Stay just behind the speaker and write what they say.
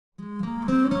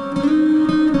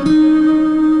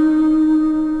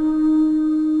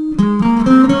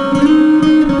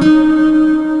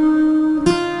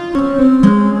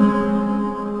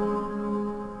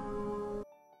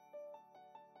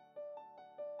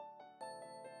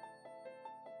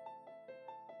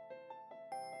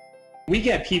we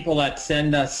get people that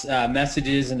send us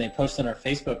messages and they post on our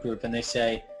Facebook group and they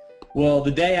say, well,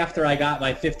 the day after I got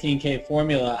my 15K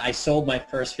formula, I sold my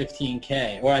first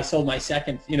 15K, or I sold my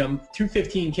second, two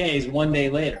 15Ks one day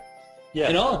later. Yeah.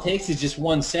 And all it takes is just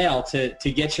one sale to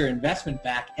get your investment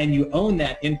back, and you own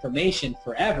that information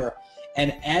forever.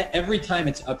 And every time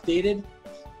it's updated,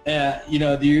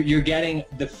 you're getting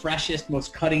the freshest,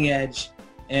 most cutting edge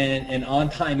and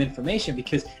on-time information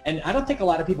and I don't think a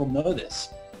lot of people know this,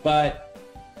 but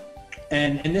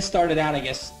and this started out, I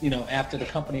guess, after the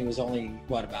company was only,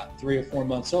 about 3 or 4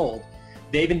 months old.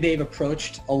 Dave and Dave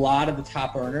approached a lot of the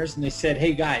top earners and they said,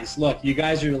 hey guys, look, you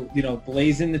guys are,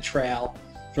 blazing the trail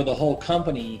for the whole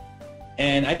company.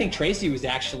 And I think Tracy was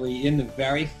actually in the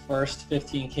very first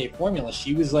 15K formula.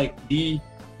 She was like the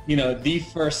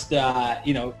first,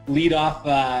 lead off,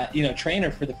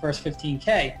 trainer for the first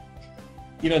 15K.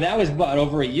 That was about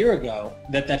over a year ago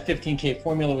that 15K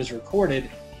formula was recorded.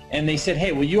 And they said,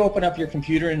 hey, will you open up your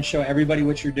computer and show everybody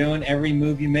what you're doing, every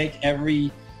move you make, every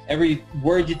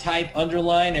word you type,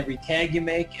 underline, every tag you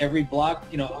make, every blog,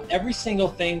 every single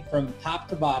thing from top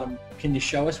to bottom. Can you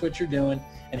show us what you're doing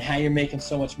and how you're making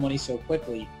so much money so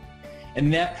quickly?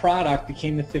 And that product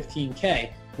became the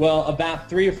 15K. Well, about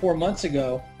 3 or 4 months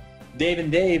ago, Dave and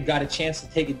Dave got a chance to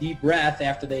take a deep breath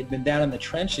after they'd been down in the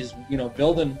trenches,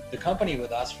 building the company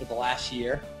with us for the last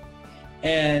year.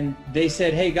 And they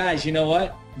said, hey guys, you know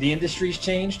what? The industry's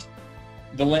changed.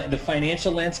 The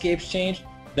financial landscape's changed.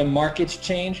 The market's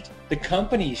changed. The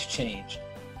company's changed.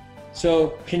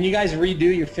 So can you guys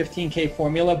redo your 15K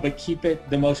formula but keep it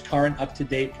the most current,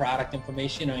 up-to-date product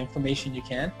information or information you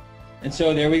can? And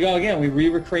so there we go again. We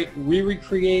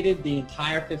recreated the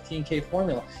entire 15K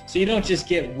formula. So you don't just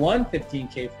get one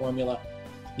 15K formula,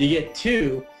 you get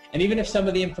two. And even if some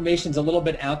of the information is a little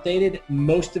bit outdated,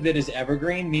 most of it is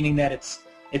evergreen, meaning that it's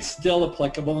still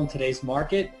applicable in today's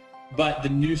market. But the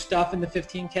new stuff in the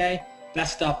 15K,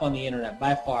 best stuff on the internet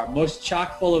by far. Most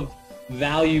chock full of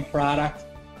value product.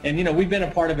 And we've been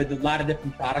a part of a lot of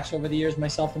different products over the years,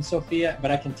 myself and Sophia,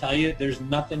 but I can tell you there's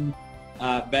nothing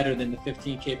better than the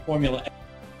 15K formula.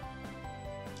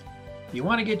 You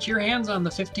want to get your hands on the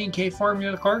 15K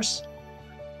formula course?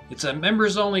 It's a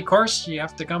members-only course. You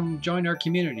have to come join our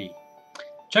community.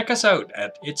 Check us out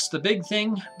at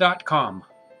itsthebigthing.com.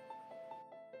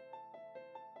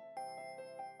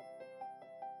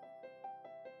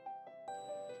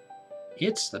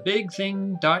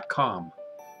 itsthebigthing.com.